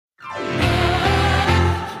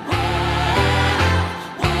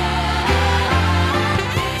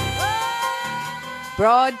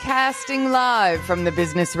Broadcasting live from the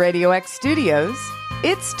Business RadioX studios,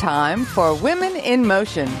 it's time for Women in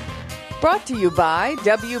Motion. Brought to you by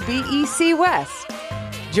WBEC West.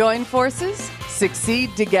 Join forces, succeed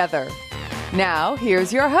together. Now,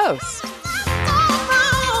 here's your host.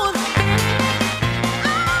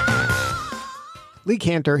 Lee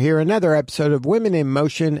Kantor here, another episode of Women in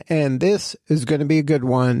Motion, and this is going to be a good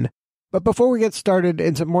one. But before we get started,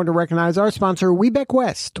 it's important to recognize our sponsor, Webeck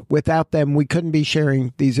West. Without them, we couldn't be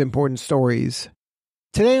sharing these important stories.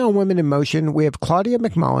 Today on Women in Motion, we have Claudia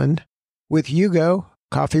McMullin with Hugo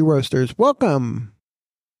Coffee Roasters. Welcome.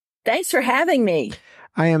 Thanks for having me.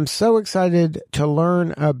 I am so excited to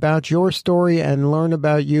learn about your story and learn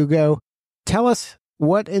about Hugo. Tell us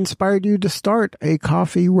what inspired you to start a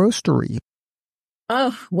coffee roastery.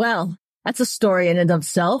 Oh, well, that's a story in and of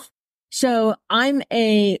itself. So I'm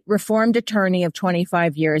a reformed attorney of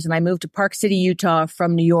 25 years, and I moved to Park City, Utah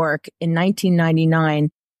from New York in 1999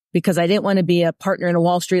 because I didn't want to be a partner in a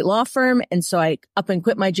Wall Street law firm. And so I up and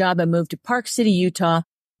quit my job and moved to Park City, Utah,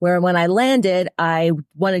 where when I landed, I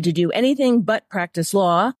wanted to do anything but practice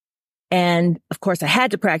law. And of course, I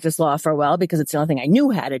had to practice law for a while because it's the only thing I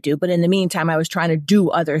knew how to do. But in the meantime, I was trying to do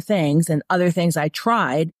other things, and other things I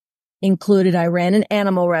tried included I ran an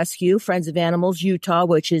animal rescue, Friends of Animals Utah,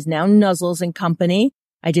 which is now Nuzzles and Company.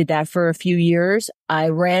 I did that for a few years. I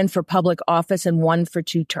ran for public office and won for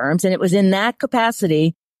 2 terms. And it was in that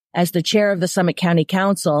capacity, as the chair of the Summit County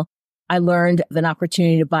Council, I learned of an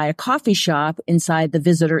opportunity to buy a coffee shop inside the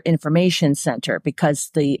Visitor Information Center because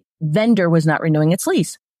the vendor was not renewing its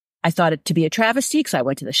lease. I thought it to be a travesty because I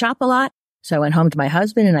went to the shop a lot. So I went home to my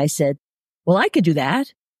husband and I said, well, I could do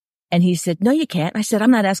that. And he said, no, you can't. I said,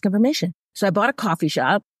 I'm not asking permission. So I bought a coffee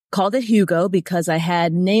shop, called it Hugo because I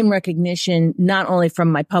had name recognition, not only from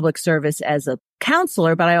my public service as a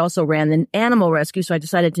counselor, but I also ran an animal rescue. So I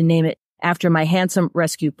decided to name it after my handsome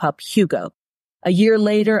rescue pup, Hugo. A year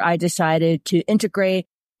later, I decided to integrate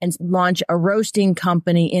and launch a roasting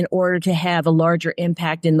company in order to have a larger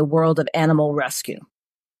impact in the world of animal rescue.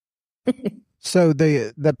 So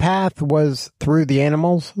the path was through the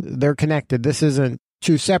animals. They're connected. This isn't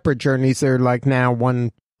 2 separate journeys. They're like now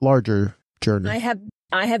one larger journey. I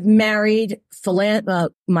have married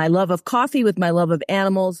my love of coffee with my love of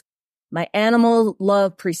animals. My animal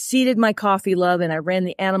love preceded my coffee love, and I ran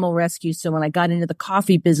the animal rescue. So when I got into the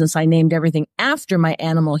coffee business, I named everything after my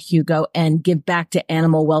animal, Hugo, and give back to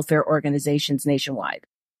animal welfare organizations nationwide.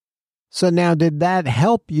 So now, did that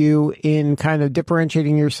help you in kind of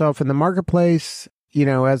differentiating yourself in the marketplace,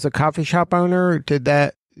 as a coffee shop owner? Did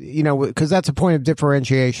that, because that's a point of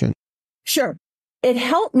differentiation. Sure. It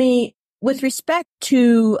helped me with respect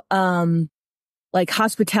to, like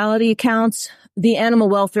hospitality accounts. The animal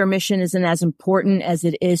welfare mission isn't as important as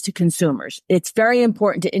it is to consumers. It's very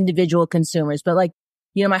important to individual consumers, but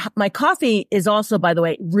my coffee is also, by the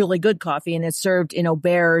way, really good coffee, and it's served in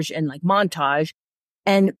auberge and like Montage.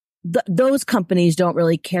 And those companies don't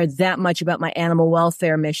really care that much about my animal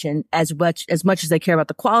welfare mission as much as they care about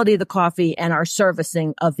the quality of the coffee and our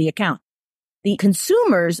servicing of the account. The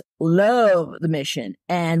consumers love the mission.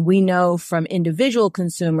 And we know from individual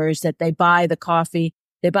consumers that they buy the coffee,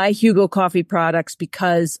 they buy Hugo coffee products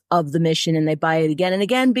because of the mission, and they buy it again and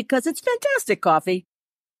again because it's fantastic coffee.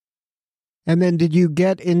 And then did you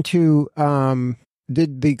get into,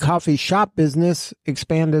 did the coffee shop business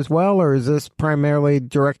expand as well, or is this primarily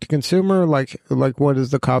direct to consumer? Like what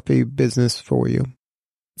is the coffee business for you?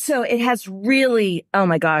 So it has really, oh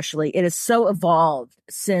my gosh, Lee, it has so evolved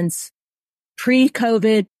since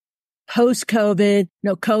pre-COVID, post-COVID,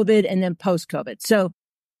 COVID, and then post-COVID. So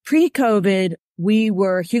pre-COVID,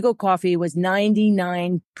 Hugo Coffee was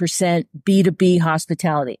 99% B2B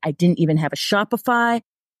hospitality. I didn't even have a Shopify.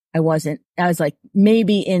 I was like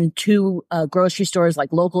maybe in 2 grocery stores,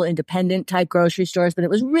 like local independent type grocery stores, but it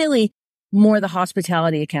was really more the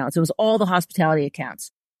hospitality accounts. It was all the hospitality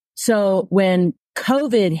accounts. So when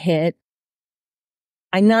COVID hit,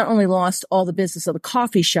 I not only lost all the business of the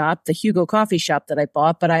coffee shop, the Hugo coffee shop that I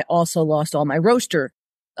bought, but I also lost all my roaster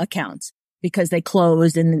accounts because they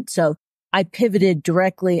closed. And so I pivoted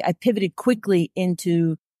quickly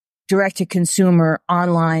into direct to consumer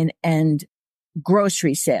online and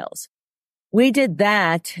grocery sales. We did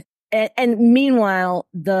that. And meanwhile,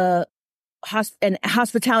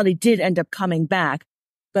 hospitality did end up coming back.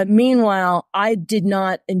 But meanwhile, I did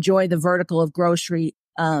not enjoy the vertical of grocery.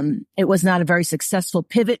 It was not a very successful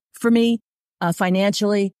pivot for me,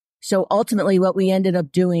 financially. So ultimately what I ended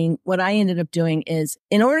up doing is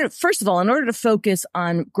in order to focus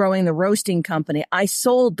on growing the roasting company, I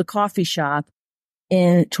sold the coffee shop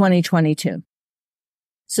in 2022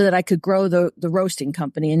 so that I could grow the roasting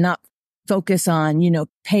company and not focus on,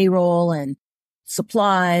 payroll and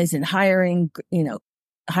supplies and hiring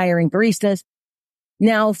baristas.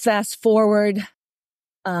 Now, fast forward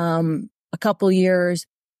a couple years,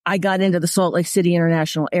 I got into the Salt Lake City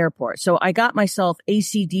International Airport. So I got myself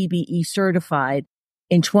ACDBE certified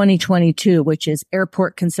in 2022, which is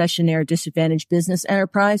Airport Concessionaire Disadvantaged Business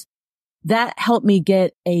Enterprise. That helped me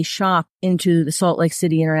get a shop into the Salt Lake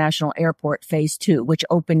City International Airport Phase 2, which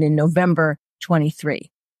opened in November 23.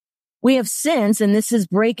 We have since, and this is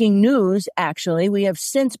breaking news, actually, we have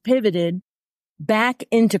since pivoted back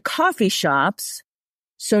into coffee shops.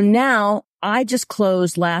 So now I just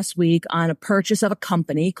closed last week on a purchase of a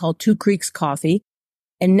company called Two Creeks Coffee.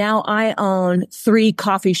 And now I own 3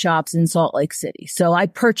 coffee shops in Salt Lake City. So I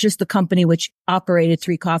purchased the company which operated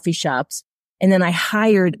 3 coffee shops. And then I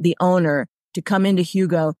hired the owner to come into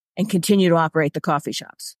Hugo and continue to operate the coffee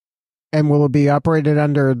shops. And will it be operated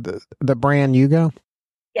under the brand Hugo?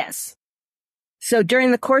 Yes. So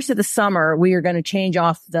during the course of the summer, we are going to change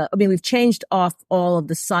off we've changed off all of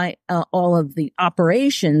the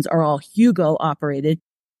operations are all Hugo operated,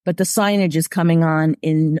 but the signage is coming on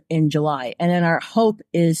in July. And then our hope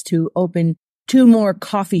is to open 2 more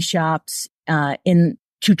coffee shops, in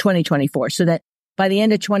 2024, so that by the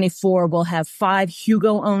end of 24, we'll have 5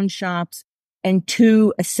 Hugo owned shops and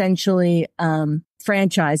 2 essentially,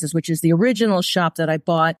 franchises, which is the original shop that I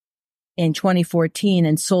bought in 2014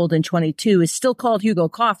 and sold in 22 is still called Hugo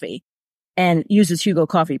Coffee and uses Hugo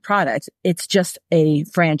Coffee products. It's just a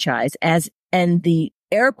franchise and the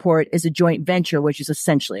airport is a joint venture, which is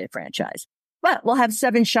essentially a franchise, but we'll have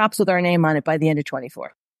 7 shops with our name on it by the end of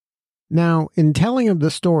 24. Now, in telling of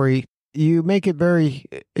the story, you make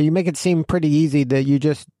it seem pretty easy that you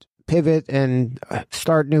just pivot and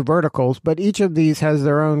start new verticals, but each of these has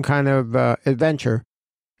their own kind of adventure.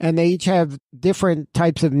 And they each have different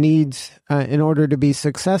types of needs in order to be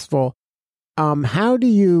successful. How do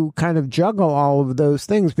you kind of juggle all of those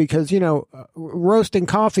things? Because, roasting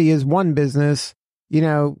coffee is one business,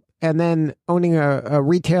 and then owning a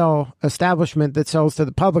retail establishment that sells to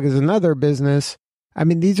the public is another business. I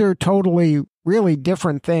mean, these are totally, really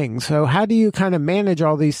different things. So how do you kind of manage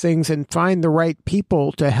all these things and find the right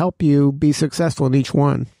people to help you be successful in each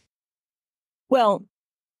one? Well,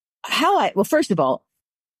 first of all,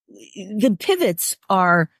 the pivots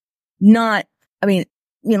are not,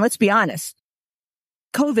 let's be honest.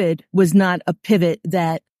 COVID was not a pivot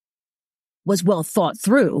that was well thought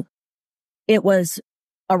through. It was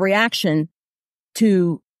a reaction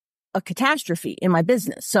to a catastrophe in my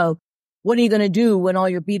business. So what are you going to do when all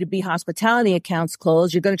your B2B hospitality accounts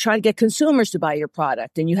close? You're going to try to get consumers to buy your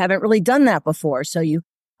product, and you haven't really done that before. So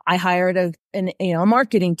I hired a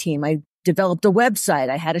marketing team. I developed a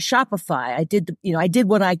website. I had a Shopify. I did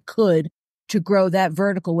what I could to grow that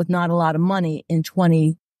vertical with not a lot of money in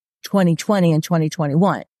 2020 and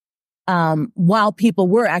 2021. While people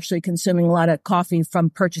were actually consuming a lot of coffee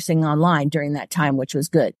from purchasing online during that time, which was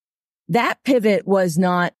good. That pivot was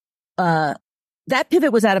out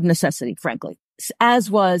of necessity, frankly,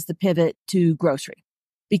 as was the pivot to grocery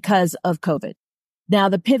because of COVID. Now,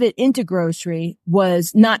 the pivot into grocery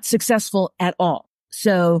was not successful at all.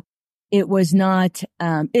 So it was not,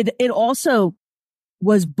 it also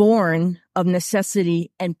was born of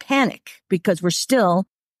necessity and panic because we're still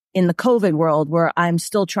in the COVID world where I'm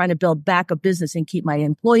still trying to build back a business and keep my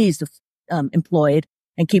employees employed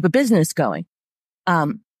and keep a business going.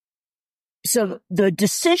 So the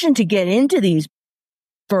decision to get into these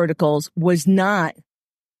verticals was not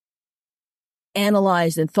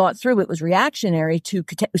analyzed and thought through. It was reactionary to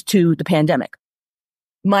the pandemic.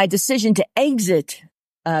 My decision to exit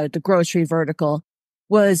the grocery vertical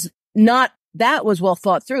was well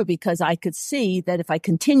thought through because I could see that if I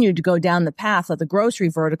continued to go down the path of the grocery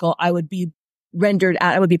vertical, I would be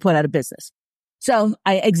put out of business. So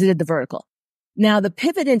I exited the vertical. Now the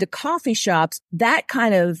pivot into coffee shops, that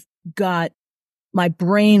kind of my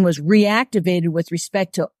brain was reactivated with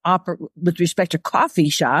respect to coffee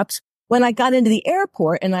shops when I got into the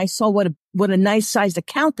airport and I saw what a nice sized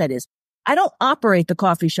account that is. I don't operate the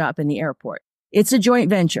coffee shop in the airport. It's a joint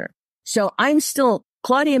venture. So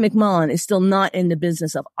Claudia McMullin is still not in the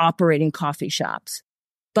business of operating coffee shops,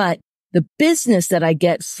 but the business that I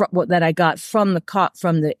got from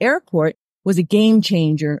the airport was a game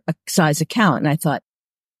changer, a size account. And I thought,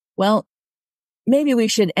 well, maybe we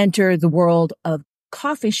should enter the world of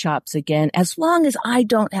coffee shops again, as long as I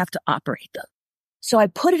don't have to operate them. So I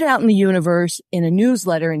put it out in the universe in a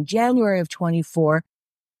newsletter in January of 24.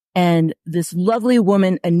 And this lovely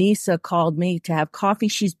woman, Anissa, called me to have coffee.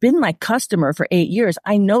 She's been my customer for 8 years.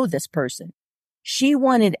 I know this person. She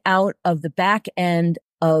wanted out of the back end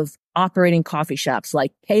of operating coffee shops,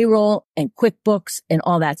 like payroll and QuickBooks and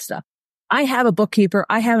all that stuff. I have a bookkeeper.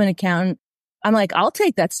 I have an accountant. I'm like, I'll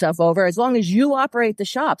take that stuff over as long as you operate the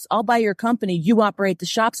shops. I'll buy your company. You operate the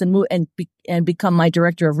shops and move and become my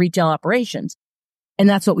director of retail operations. And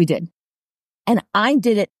that's what we did. And I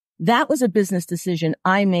did it. That was a business decision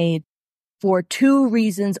I made for two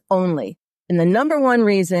reasons only. And the number one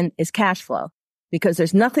reason is cash flow, because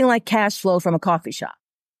there's nothing like cash flow from a coffee shop,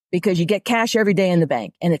 because you get cash every day in the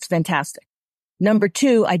bank and it's fantastic. Number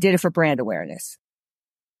two, I did it for brand awareness.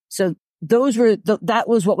 So that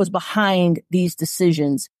was what was behind these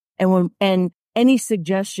decisions. And any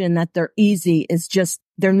suggestion that they're easy is just,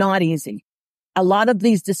 they're not easy. A lot of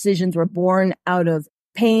these decisions were born out of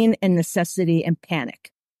pain and necessity and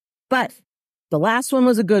panic. But the last one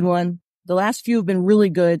was a good one. The last few have been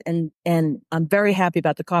really good. And I'm very happy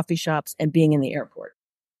about the coffee shops and being in the airport.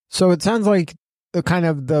 So it sounds like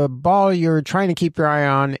the ball you're trying to keep your eye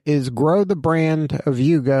on is grow the brand of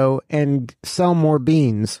Hugo and sell more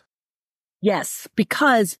beans. Yes,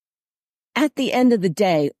 because at the end of the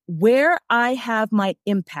day, where I have my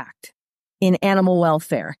impact in animal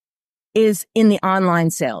welfare is in the online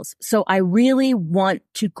sales. So I really want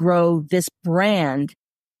to grow this brand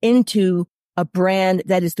into a brand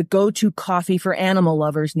that is the go-to coffee for animal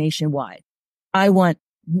lovers nationwide. I want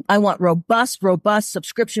robust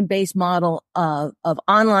subscription-based model of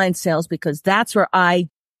online sales, because that's where I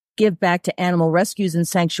give back to animal rescues and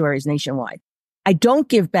sanctuaries nationwide. I don't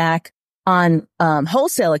give back on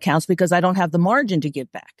wholesale accounts because I don't have the margin to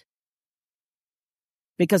give back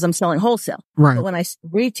because I'm selling wholesale. Right. But when I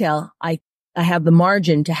retail, I have the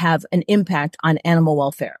margin to have an impact on animal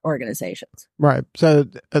welfare organizations. Right. So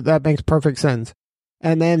that makes perfect sense.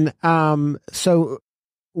 And then, so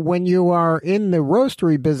when you are in the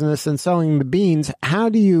roastery business and selling the beans, how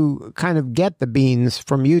do you kind of get the beans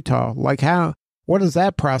from Utah? Like what is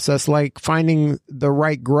that process like, finding the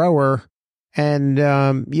right grower and,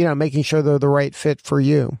 making sure they're the right fit for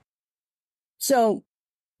you? So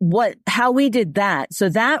how we did that. So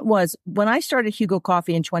that was when I started Hugo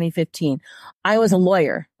Coffee in 2015, I was a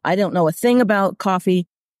lawyer. I don't know a thing about coffee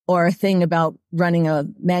or a thing about running a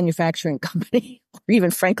manufacturing company or even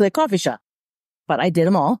frankly, a coffee shop, but I did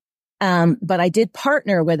them all. But I did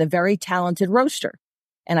partner with a very talented roaster,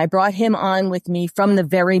 and I brought him on with me from the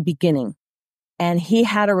very beginning. And he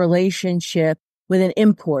had a relationship with an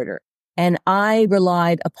importer. And I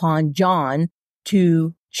relied upon John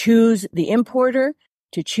to choose the importer,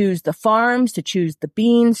 to choose the farms, to choose the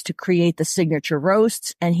beans, to create the signature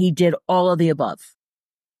roasts. And he did all of the above.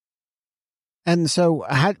 And so,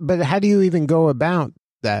 how do you even go about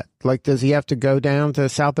that? Like, does he have to go down to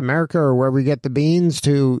South America or where we get the beans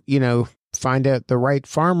to, find out the right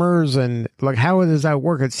farmers? And like, how does that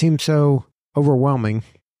work? It seems so overwhelming.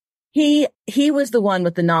 He was the one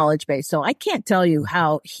with the knowledge base. So I can't tell you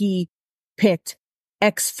how he picked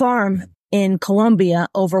X farm in Colombia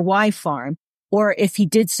over Y farm, or if he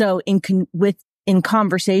did so in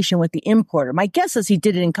conversation with the importer. My guess is he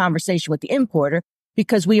did it in conversation with the importer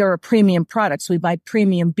because we are a premium product. So we buy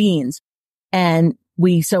premium beans, and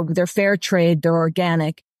so they're fair trade, they're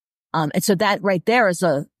organic. And so that right there is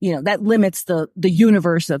that limits the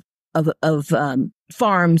universe of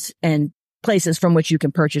farms and places from which you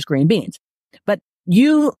can purchase green beans. But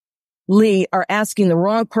you, Lee, are asking the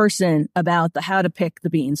wrong person about how to pick the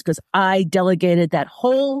beans, because I delegated that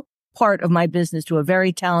whole part of my business to a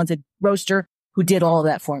very talented roaster who did all of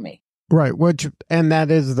that for me. Right.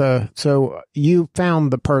 So you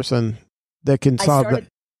found the person that can solve that.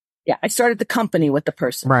 Yeah. I started the company with the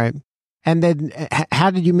person. Right. And then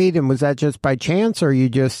how did you meet him? Was that just by chance, or you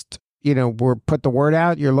just, were put the word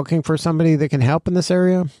out? You're looking for somebody that can help in this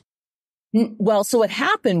area? Well, so what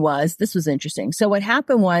happened was, this was interesting. So what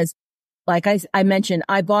happened was, like I mentioned,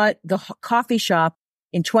 I bought the coffee shop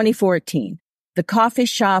in 2014. The coffee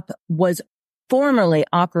shop was formerly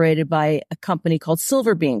operated by a company called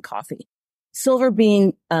Silver Bean Coffee. Silver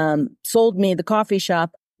Bean sold me the coffee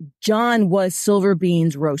shop. John was Silver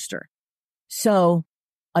Bean's roaster. So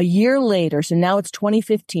a year later, so now it's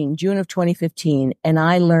 2015, June of 2015, and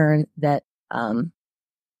I learned that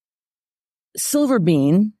Silver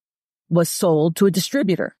Bean was sold to a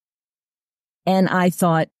distributor. And I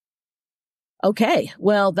thought, okay,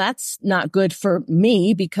 well, that's not good for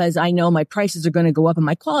me because I know my prices are going to go up and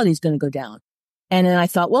my quality is going to go down. And then I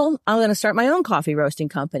thought, well, I'm going to start my own coffee roasting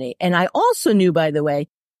company. And I also knew, by the way,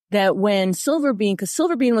 that when because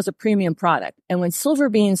Silver Bean was a premium product, and when Silver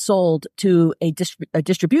Bean sold to a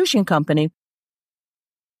distribution company,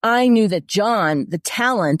 I knew that John, the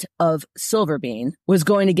talent of Silver Bean, was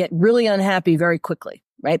going to get really unhappy very quickly,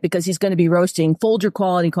 right? Because he's going to be roasting Folger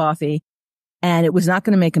quality coffee and it was not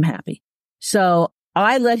going to make him happy. So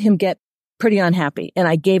I let him get pretty unhappy, and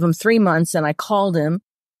I gave him 3 months, and I called him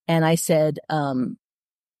and I said,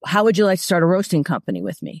 how would you like to start a roasting company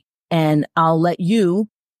with me? And I'll let you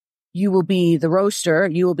will be the roaster.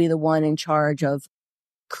 You will be the one in charge of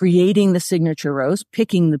creating the signature roast,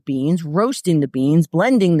 picking the beans, roasting the beans,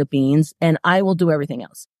 blending the beans, and I will do everything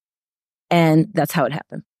else. And that's how it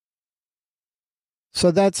happened. So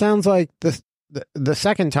that sounds like the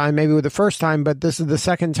second time, maybe with the first time, but this is the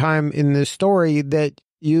second time in this story that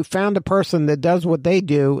you found a person that does what they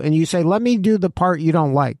do, and you say, let me do the part you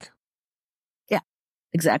don't like. Yeah,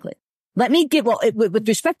 exactly. Let me give, with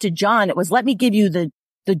respect to John, it was, let me give you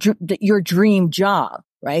your dream job,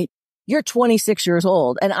 right? You're 26 years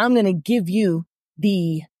old, and I'm going to give you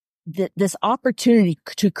this opportunity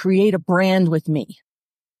to create a brand with me.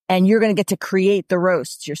 And you're going to get to create the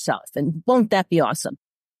roasts yourself. And won't that be awesome?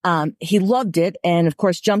 He loved it. And of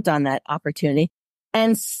course, jumped on that opportunity.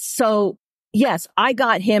 And so, yes, I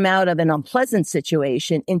got him out of an unpleasant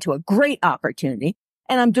situation into a great opportunity.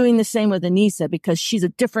 And I'm doing the same with Anissa because she's a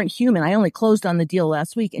different human. I only closed on the deal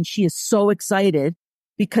last week, and she is so excited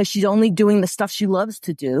because she's only doing the stuff she loves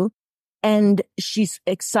to do. And she's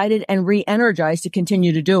excited and re-energized to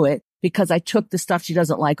continue to do it because I took the stuff she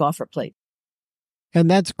doesn't like off her plate. And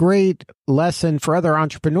that's great lesson for other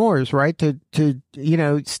entrepreneurs, right? To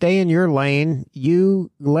stay in your lane,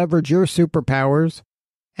 you leverage your superpowers,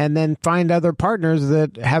 and then find other partners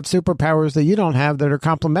that have superpowers that you don't have that are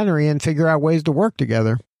complementary, and figure out ways to work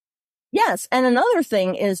together. Yes. And another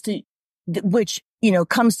thing is which,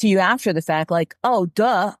 comes to you after the fact, like, oh,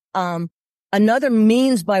 duh. Another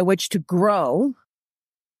means by which to grow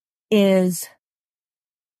is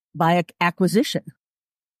by acquisition.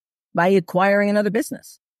 By acquiring another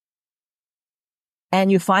business. And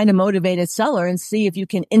you find a motivated seller and see if you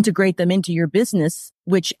can integrate them into your business,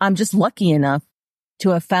 which I'm just lucky enough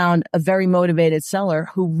to have found a very motivated seller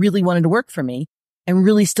who really wanted to work for me and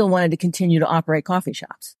really still wanted to continue to operate coffee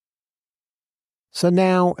shops. So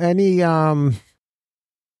now, any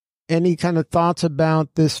kind of thoughts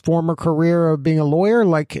about this former career of being a lawyer?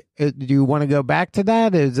 Like, do you want to go back to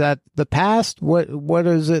that? Is that the past? What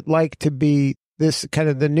is it like to be this kind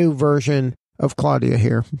of the new version of Claudia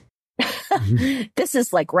here? This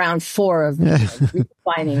is like round 4 of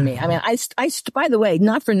redefining me. I mean, I by the way,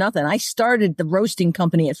 not for nothing, I started the roasting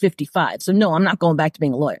company at 55. So no, I'm not going back to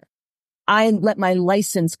being a lawyer. I let my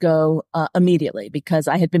license go immediately because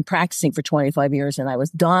I had been practicing for 25 years and I was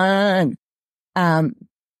done.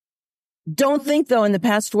 Don't think though, in the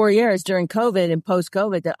past 4 years during COVID and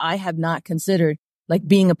post-COVID that I have not considered like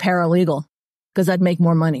being a paralegal because I'd make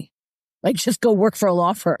more money. Like just go work for a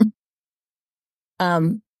law firm.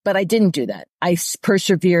 But I didn't do that. I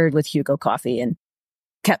persevered with Hugo Coffee and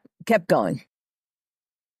kept going.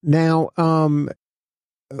 Now,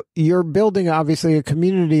 you're building obviously a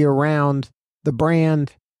community around the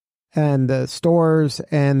brand and the stores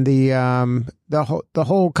and the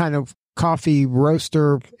whole kind of coffee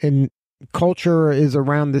roaster and culture is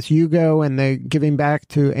around this Hugo and the giving back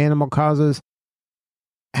to animal causes.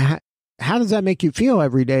 How does that make you feel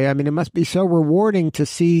every day? I mean, it must be so rewarding to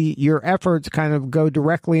see your efforts kind of go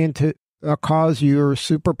directly into a cause you're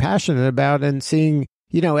super passionate about, and seeing,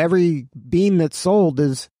 every bean that's sold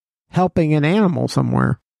is helping an animal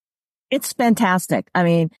somewhere. It's fantastic. I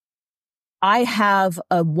mean, I have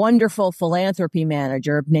a wonderful philanthropy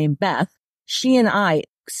manager named Beth. She and I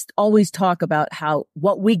always talk about how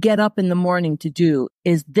what we get up in the morning to do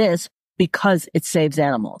is this because it saves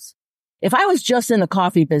animals. If I was just in the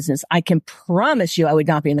coffee business, I can promise you I would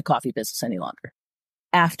not be in the coffee business any longer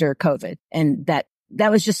after COVID. And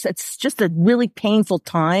it's just a really painful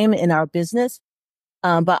time in our business.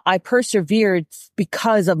 But I persevered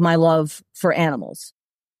because of my love for animals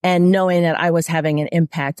and knowing that I was having an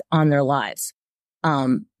impact on their lives.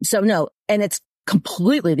 So no, and it's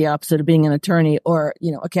completely the opposite of being an attorney or,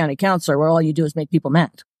 a county counselor where all you do is make people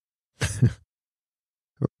mad.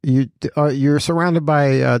 You're surrounded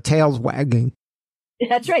by tails wagging.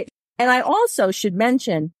 That's right. And I also should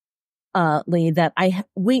mention, Lee, that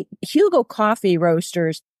Hugo Coffee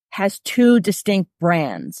Roasters has 2 distinct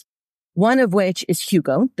brands. One of which is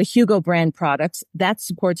Hugo, the Hugo brand products that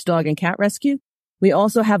supports dog and cat rescue. We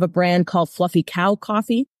also have a brand called Fluffy Cow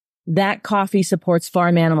Coffee. That coffee supports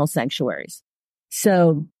farm animal sanctuaries.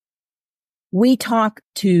 So we talk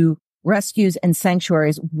to rescues and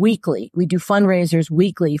sanctuaries weekly. We do fundraisers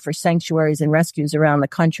weekly for sanctuaries and rescues around the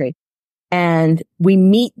country. And we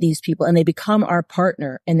meet these people and they become our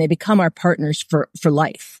partner and they become our partners for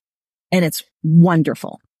life. And it's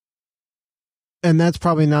wonderful. And that's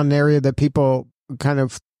probably not an area that people kind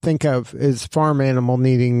of think of as farm animal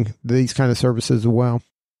needing these kind of services as well.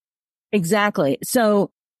 Exactly.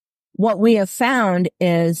 So what we have found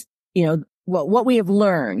is, what we have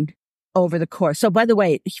learned over the course. So by the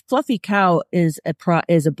way, Fluffy Cow is a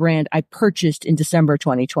brand I purchased in December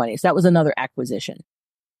 2020. So that was another acquisition.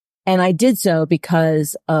 And I did so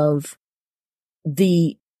because of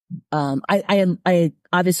the, I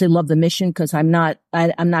obviously love the mission because I'm not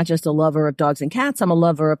just a lover of dogs and cats. I'm a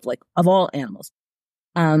lover of all animals.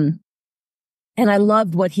 And I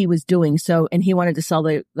loved what he was doing. So, and he wanted to sell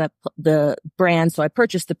the brand. So I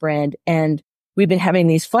purchased the brand, and we've been having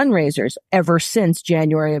these fundraisers ever since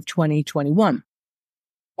January of 2021.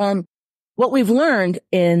 What we've learned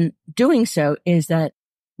in doing so is that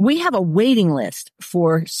we have a waiting list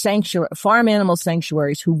for farm animal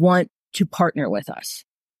sanctuaries who want to partner with us.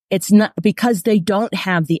 It's not because they don't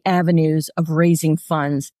have the avenues of raising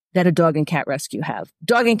funds that a dog and cat rescue have.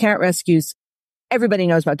 Dog and cat rescues, everybody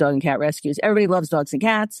knows about dog and cat rescues. Everybody loves dogs and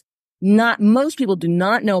cats. Most people do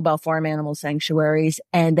not know about farm animal sanctuaries,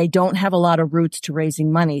 and they don't have a lot of roots to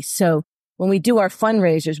raising money. So when we do our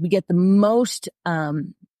fundraisers, we get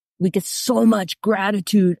we get so much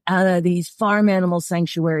gratitude out of these farm animal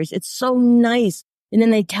sanctuaries. It's so nice. And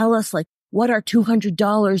then they tell us what our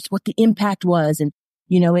 $200, what the impact was. And,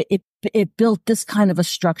 it built this kind of a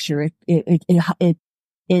structure.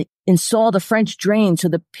 It installed a French drain so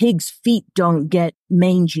the pig's feet don't get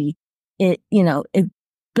mangy. It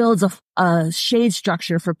builds a shade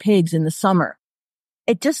structure for pigs in the summer.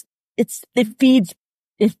 It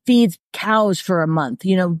feeds cows for a month,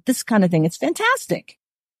 this kind of thing. It's fantastic.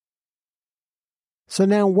 So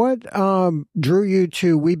now what drew you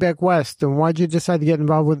to Weebeck West, and why'd you decide to get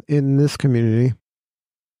involved in this community?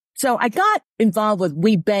 So I got involved with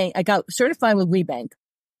WeBank. I got certified with WeBank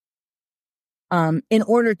in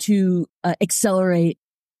order to accelerate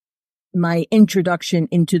my introduction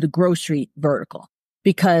into the grocery vertical,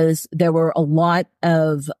 because there were a lot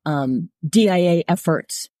of DIA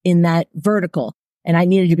efforts in that vertical, and I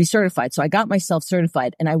needed to be certified. So I got myself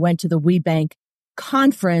certified, and I went to the WeBank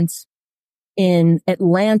conference in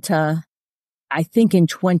Atlanta, I think in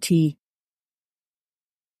 22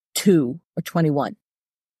 or 21.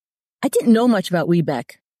 I didn't know much about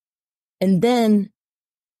Weebeck. And then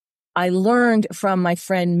I learned from my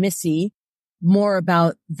friend Missy more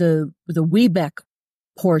about the Weebeck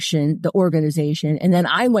portion, the organization. And then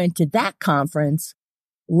I went to that conference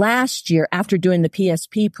last year after doing the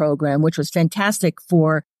PSP program, which was fantastic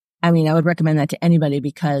I would recommend that to anybody,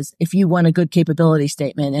 because if you want a good capability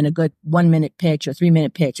statement and a good 1-minute pitch or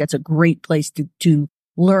 3-minute pitch, that's a great place to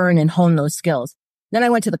learn and hone those skills. Then I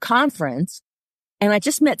went to the conference, and I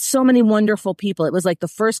just met so many wonderful people. It was like the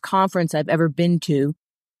first conference I've ever been to,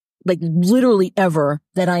 literally ever,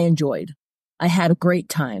 that I enjoyed. I had a great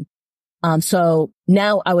time. So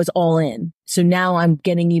now I was all in. So now I'm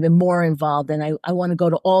getting even more involved, and I want to go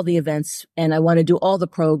to all the events, and I want to do all the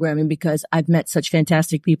programming, because I've met such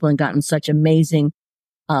fantastic people and gotten such amazing,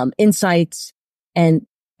 insights and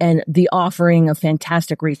the offering of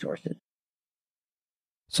fantastic resources.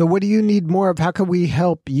 So what do you need more of? How can we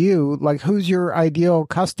help you? Who's your ideal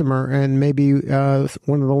customer? And maybe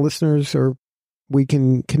one of the listeners, or we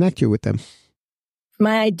can connect you with them.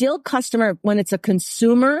 My ideal customer, when it's a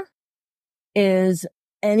consumer, is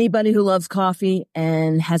anybody who loves coffee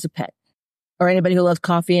and has a pet, or anybody who loves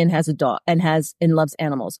coffee and has a dog and loves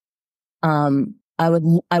animals. I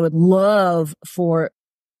would love for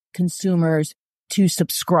consumers to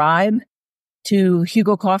subscribe to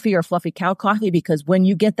Hugo Coffee or Fluffy Cow Coffee, because when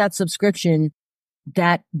you get that subscription,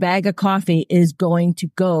 that bag of coffee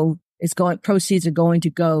proceeds are going to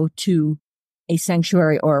go to a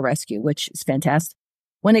sanctuary or a rescue, which is fantastic.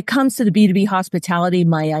 When it comes to the B2B hospitality,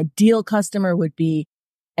 my ideal customer would be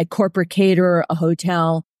a corporate caterer, a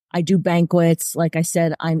hotel. I do banquets. Like I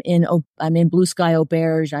said, I'm in Blue Sky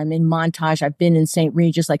Auberge. I'm in Montage. I've been in St.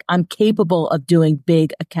 Regis. I'm capable of doing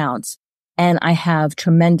big accounts, and I have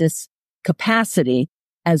tremendous capacity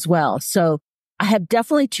as well. So I have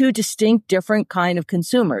definitely two distinct, different kind of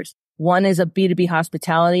consumers. One is a B2B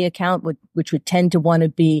hospitality account, which would tend to want to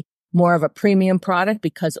be more of a premium product,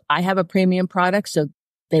 because I have a premium product. So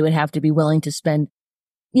they would have to be willing to spend,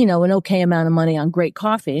 an okay amount of money on great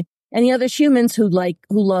coffee. And the other's humans who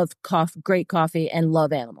love great coffee and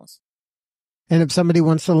love animals. And if somebody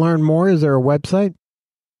wants to learn more, is there a website?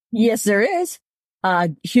 Yes, there is.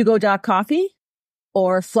 Hugo.coffee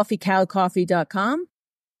or fluffycowcoffee.com.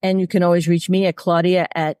 And you can always reach me at Claudia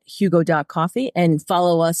at Hugo.coffee, and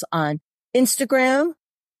follow us on Instagram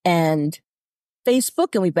and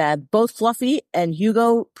Facebook. And we've had both Fluffy and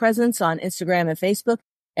Hugo presence on Instagram and Facebook.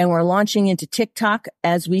 And we're launching into TikTok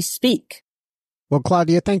as we speak. Well,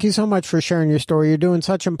 Claudia, thank you so much for sharing your story. You're doing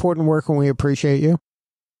such important work, and we appreciate you.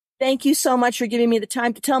 Thank you so much for giving me the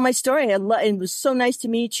time to tell my story. It was so nice to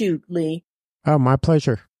meet you, Lee. Oh, my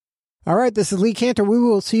pleasure. All right, this is Lee Kantor. We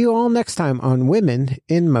will see you all next time on Women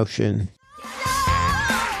in Motion.